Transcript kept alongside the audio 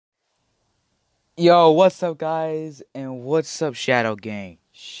Yo, what's up, guys? And what's up, Shadow Gang?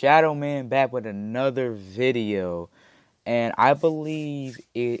 Shadow Man back with another video. And I believe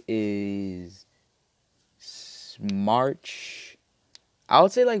it is March. I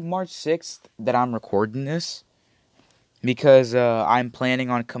would say like March 6th that I'm recording this. Because I'm planning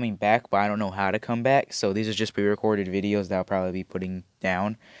on coming back, but I don't know how to come back. So these are just pre recorded videos that I'll probably be putting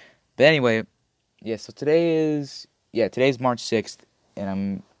down. But anyway, yeah, so today's March 6th. And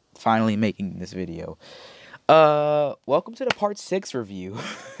I'm finally making this video. Welcome to the part 6 review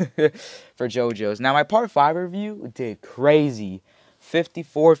for JoJo's. Now, my part 5 review did crazy.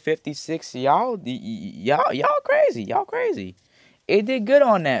 54, 56. Y'all crazy. Y'all crazy. It did good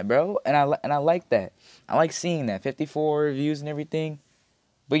on that, bro. And I like that. I like seeing that. 54 reviews and everything.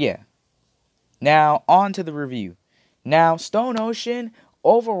 But yeah. Now, on to the review. Now, Stone Ocean,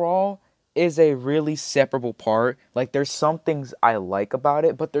 overall, is a really separable part. Like, there's some things I like about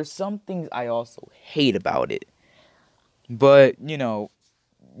it, but there's some things I also hate about it. But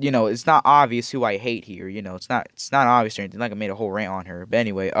it's not obvious who I hate here. It's not obvious or anything. Like I made a whole rant on her. But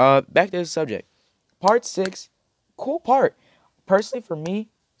anyway, back to the subject. Part 6, cool part. Personally, for me,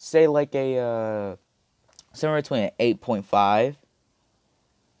 say like a somewhere between an 8.5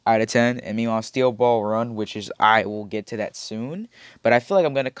 out of 10. And meanwhile, Steel Ball Run, which is I will get to that soon. But I feel like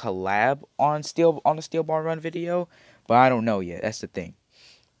I'm gonna collab on the Steel Ball Run video. But I don't know yet. That's the thing.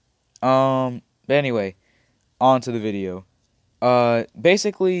 But anyway, on to the video.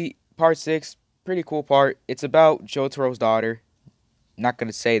 Basically, part 6, pretty cool part. It's about Jotaro's daughter. Not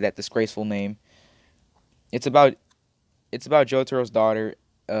gonna say that disgraceful name. It's about Jotaro's daughter.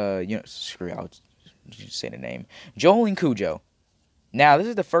 Screw it, I'll just say the name. Jolene Cujo. Now, this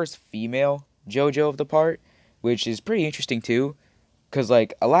is the first female JoJo of the part, which is pretty interesting too. Cause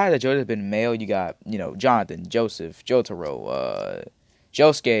like a lot of the JoJo's have been male. You got Jonathan, Joseph, Jotaro,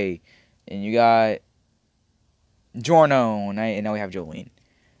 Josuke, and you got Giorno, and now we have Jolene.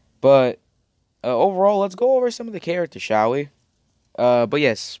 But overall, let's go over some of the characters, shall we? But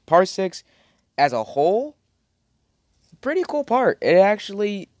yes, part 6 as a whole, pretty cool part.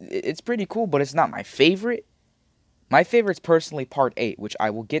 It's pretty cool, but it's not my favorite. My favorite's personally part 8, which I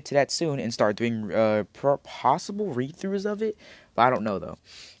will get to that soon and start doing possible read-throughs of it. But I don't know though.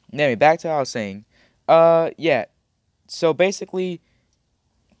 Anyway, back to what I was saying. Yeah. So basically,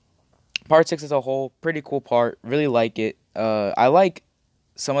 part 6 as a whole, pretty cool part. Really like it. I like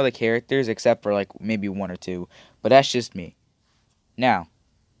some of the characters except for like maybe one or two, but that's just me. Now,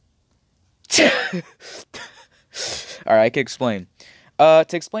 all right, I can explain. To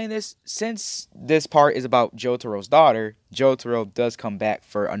explain this, since this part is about Jotaro's daughter, Jotaro does come back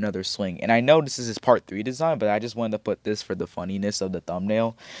for another swing. And I know this is his part 3 design, but I just wanted to put this for the funniness of the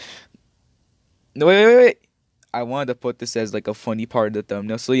thumbnail. No, wait. I wanted to put this as like a funny part of the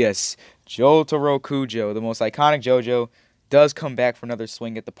thumbnail. So yes, Jotaro Kujo, the most iconic JoJo, does come back for another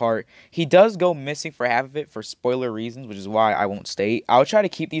swing at the part. He does go missing for half of it for spoiler reasons, which is why I won't state. I'll try to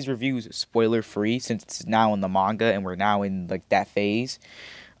keep these reviews spoiler free since it's now in the manga and we're now in like that phase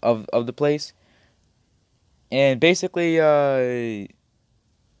of the place. And basically,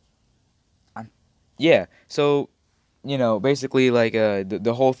 yeah. So basically, like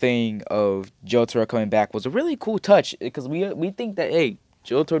the whole thing of Jotaro coming back was a really cool touch because we think that hey,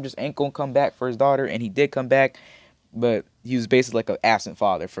 Jotaro just ain't gonna come back for his daughter, and he did come back, but he was basically like an absent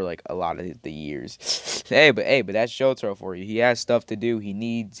father for like a lot of the years. But that's Jotaro for you. He has stuff to do.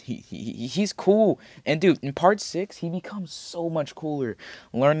 He's cool, and dude, in part 6, he becomes so much cooler,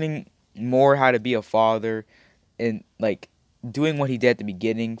 learning more how to be a father, and like doing what he did at the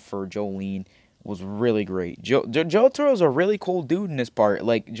beginning for Jolene was really great. Jotaro's a really cool dude in this part.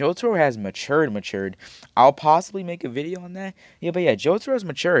 Like Jotaro has matured. I'll possibly make a video on that. Yeah, but yeah, Jotaro's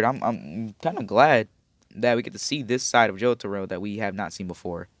matured. I'm kind of glad that we get to see this side of Jotaro that we have not seen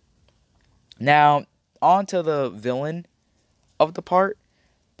before. Now, on to the villain of the part,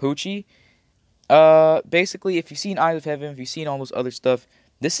 Poochie. Basically, if you've seen Eyes of Heaven, if you've seen all those other stuff,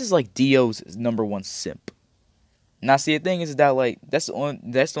 this is like Dio's #1 simp. Now, see, the thing is that like that's the only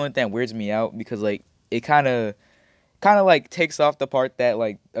thing that weirds me out because like it kind of like takes off the part that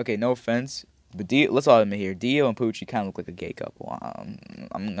like okay, no offense, but let's all admit here, Dio and Poochie kind of look like a gay couple.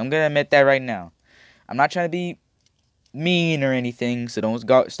 I'm gonna admit that right now. I'm not trying to be mean or anything, so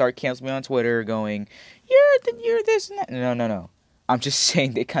don't start canceling me on Twitter going you're this and that. No. I'm just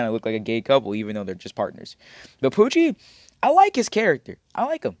saying they kind of look like a gay couple even though they're just partners. But Poochie, I like his character. I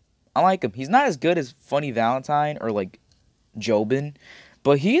like him. He's not as good as Funny Valentine or like Jobin,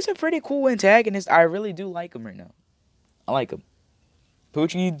 but he's a pretty cool antagonist. I really do like him right now. I like him.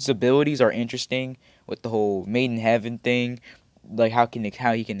 Poochie's abilities are interesting with the whole Made in Heaven thing, like how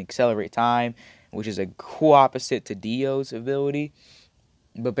he can accelerate time. which is a cool opposite to Dio's ability.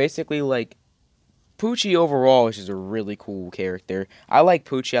 But basically, like, Poochie overall is just a really cool character. I like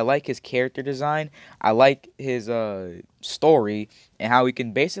Poochie. I like his character design. I like his story and how we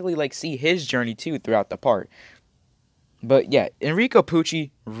can basically like see his journey too throughout the part. But yeah, Enrico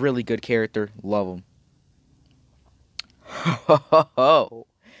Poochie, really good character. Love him.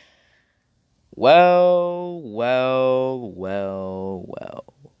 Well.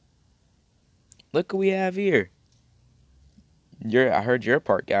 Look what we have here. I heard your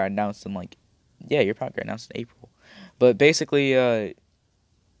part got announced in like, yeah, your part got announced in April. But basically, y'all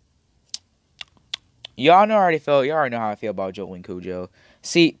already know how I feel about Joel and Cujo.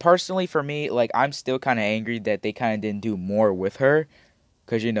 See, personally for me, like, I'm still kind of angry that they kind of didn't do more with her.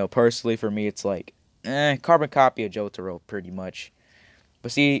 Because, you know, personally for me, it's like, carbon copy of Jotaro, pretty much.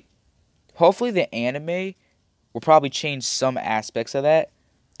 But see, hopefully the anime will probably change some aspects of that.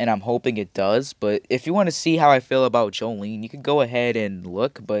 And I'm hoping it does. But if you want to see how I feel about Jolene, you can go ahead and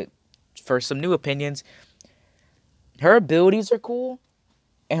look. But for some new opinions, her abilities are cool.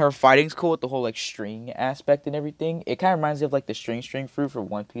 And her fighting's cool with the whole like string aspect and everything. It kind of reminds me of like the string fruit for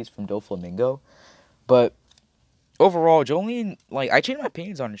One Piece from Doflamingo. But overall, Jolene, like, I changed my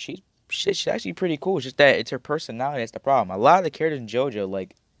opinions on her. She's actually pretty cool. It's just that it's her personality that's the problem. A lot of the characters in JoJo,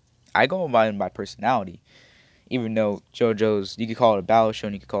 like, I go by them by personality. Even though JoJo's, you could call it a battle show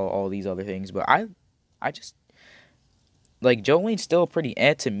and you could call it all these other things. But I just, like, Jolene's still pretty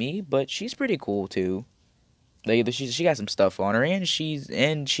to me, but she's pretty cool too. Like, she got some stuff on her, and she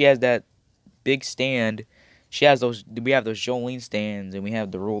has that big stand. We have those Jolene stands, and we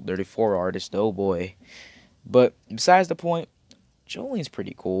have the Rule 34 artist. Oh boy. But besides the point, Jolene's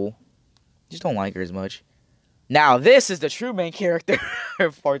pretty cool. Just don't like her as much. Now, this is the true main character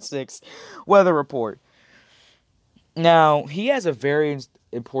of Part 6, Weather Report. Now, he has a very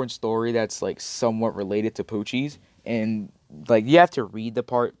important story that's, like, somewhat related to Poochie's. And, like, you have to read the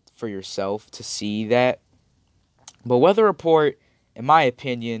part for yourself to see that. But Weather Report, in my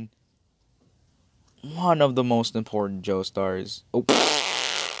opinion, one of the most important Joestars. Oh,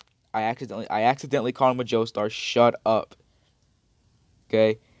 I accidentally called him a Joestar. Shut up.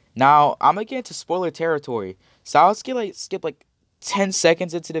 Okay. Now I'm gonna get into spoiler territory. So I'll skip like 10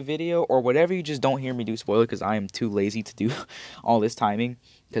 seconds into the video or whatever. You just don't hear me do spoiler because I am too lazy to do all this timing.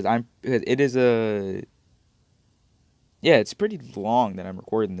 Because it is it's pretty long that I'm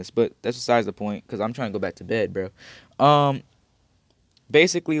recording this, but that's besides the point because I'm trying to go back to bed, bro.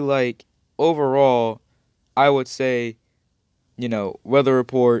 Basically, like, overall, I would say, you know, Weather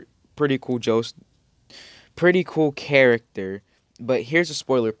Report, pretty cool character. But here's the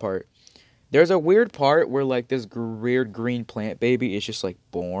spoiler part. There's a weird part where, like, this weird green plant baby is just, like,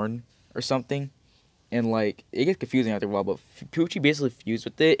 born or something. And, like, it gets confusing after a while, but Poochie basically fused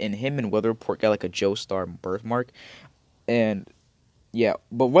with it, and him and Weather Report got, like, a Joestar birthmark. And yeah,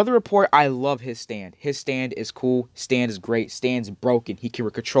 but Weather Report, I love his stand. His stand is cool. Stand is great. Stand's broken. He can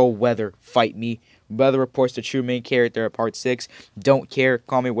control weather. Fight me. Weather Report's the true main character of Part 6. Don't care.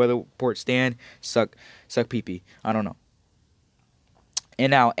 Call me Weather Report Stand. Suck pee-pee. I don't know.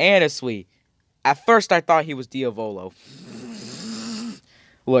 And now, Anasui. At first, I thought he was Diavolo.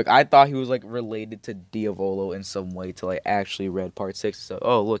 Look, I thought he was, like, related to Diavolo in some way till I actually read Part 6. So,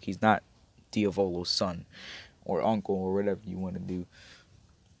 oh, look, he's not Diavolo's son or uncle or whatever you want to do.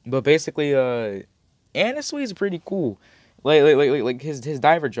 But basically, Anasui is pretty cool. Like his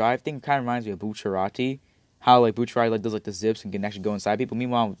diver drive thing kind of reminds me of Bucciarati. How like Bucciarati like does like the zips and can actually go inside people.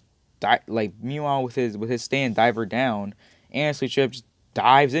 Meanwhile, with his stand diver down, Anasui Trip just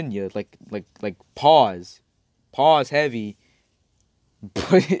dives in you like pause heavy, but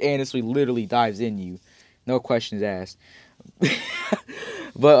Anasui literally dives in you, no questions asked.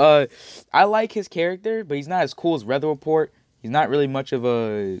 But I like his character, but he's not as cool as Weather Report. He's not really much of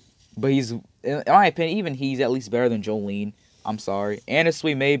a, but he's, in my opinion, even he's at least better than Jolene. I'm sorry.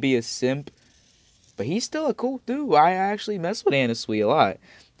 Anasui may be a simp, but he's still a cool dude. I actually mess with Anasui a lot.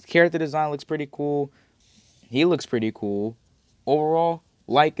 His character design looks pretty cool. He looks pretty cool. Overall,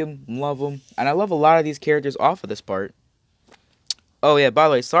 like him, love him. And I love a lot of these characters off of this part. Oh yeah, by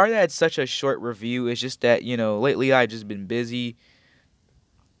the way, sorry that it's such a short review. It's just that, you know, lately I've just been busy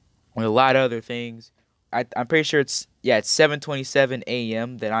with a lot of other things. I'm pretty sure it's 7:27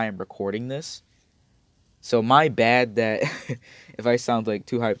 a.m. that I am recording this. So my bad that if I sound like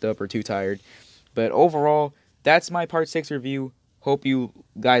too hyped up or too tired. But overall, that's my Part 6 review. Hope you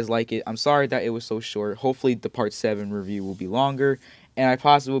guys like it. I'm sorry that it was so short. Hopefully the Part 7 review will be longer. And I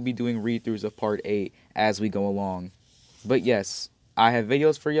possibly will be doing read-throughs of Part 8 as we go along. But yes, I have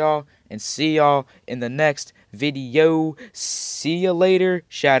videos for y'all. And see y'all in the next video. See ya later.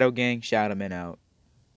 Shadow Gang, Shadowman out.